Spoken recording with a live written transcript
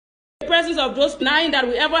presence of those denying that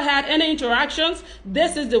we ever had any interactions.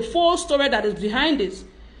 This is the full story that is behind this.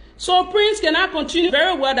 So Prince cannot continue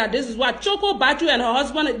very well that this is what Choco Batu and her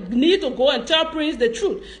husband need to go and tell Prince the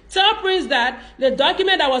truth. Tell Prince that the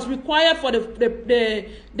document that was required for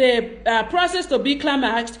the process to be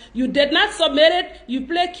climaxed, you did not submit it, you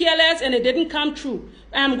played careless, and it didn't come true.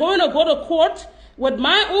 I'm going to go to court with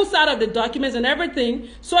my own side of the documents and everything,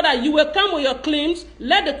 so that you will come with your claims.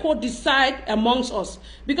 Let the court decide amongst us.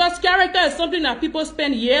 Because character is something that people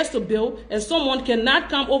spend years to build, and someone cannot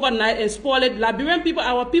come overnight and spoil it. Liberian people,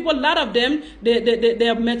 our people, a lot of them,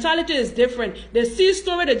 their mentality is different. They see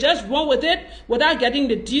story, they just run with it without getting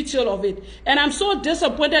the detail of it. And I'm so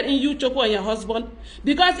disappointed in you, Choco, and your husband.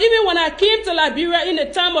 Because even when I came to Liberia in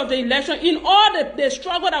the time of the election, in all the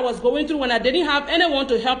struggle that I was going through, when I didn't have anyone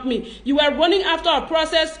to help me, you were running after a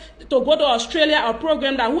process to go to Australia, a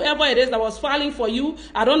program that whoever it is that was filing for you,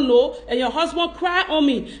 I don't know, and your husband cried on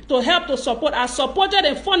me to help, to support. I supported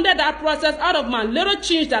and funded that process out of my little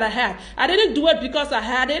change that I had. I didn't do it because I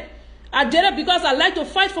had it. I did it because I like to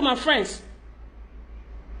fight for my friends.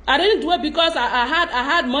 I didn't do it because I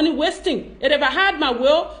had money wasting. And if I had my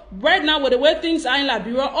will, right now with the way things are in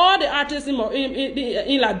Liberia, all the artists in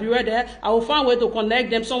Liberia there, I will find a way to connect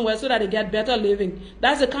them somewhere so that they get better living.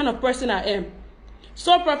 That's the kind of person I am.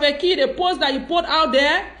 So Prophet Key, the post that you put out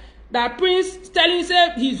there, that Prince telling you,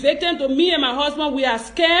 say he's victim to me and my husband, we are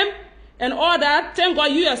scammed and all that. Thank God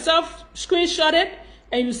you yourself screenshot it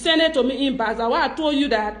and you send it to me in back. That's why I told you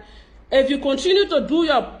that if you continue to do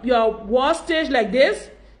your war stage like this,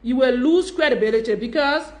 you will lose credibility,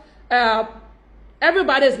 because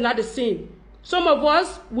everybody is not the same. Some of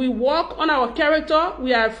us, we walk on our character.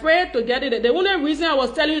 We are afraid to get it. The only reason I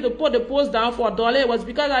was telling you to put the post down for $1 was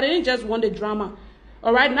because I didn't just want the drama.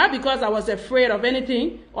 All right, not because I was afraid of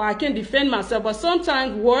anything or I can defend myself, but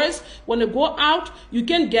sometimes words, when they go out, you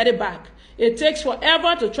can't get it back. It takes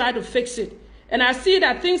forever to try to fix it. And I see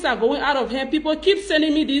that things are going out of hand. People keep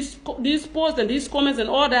sending me these posts and these comments and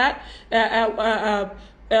all that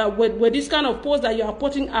with this kind of post that you are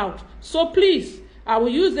putting out. So please, I will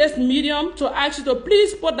use this medium to ask you to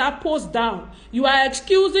please put that post down. You are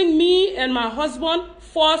excusing me and my husband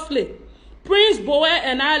falsely. Prince Bowe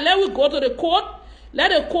and I, let we go to the court. Let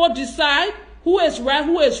the court decide who is right,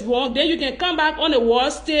 who is wrong. Then you can come back on the war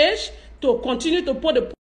stage to continue to put the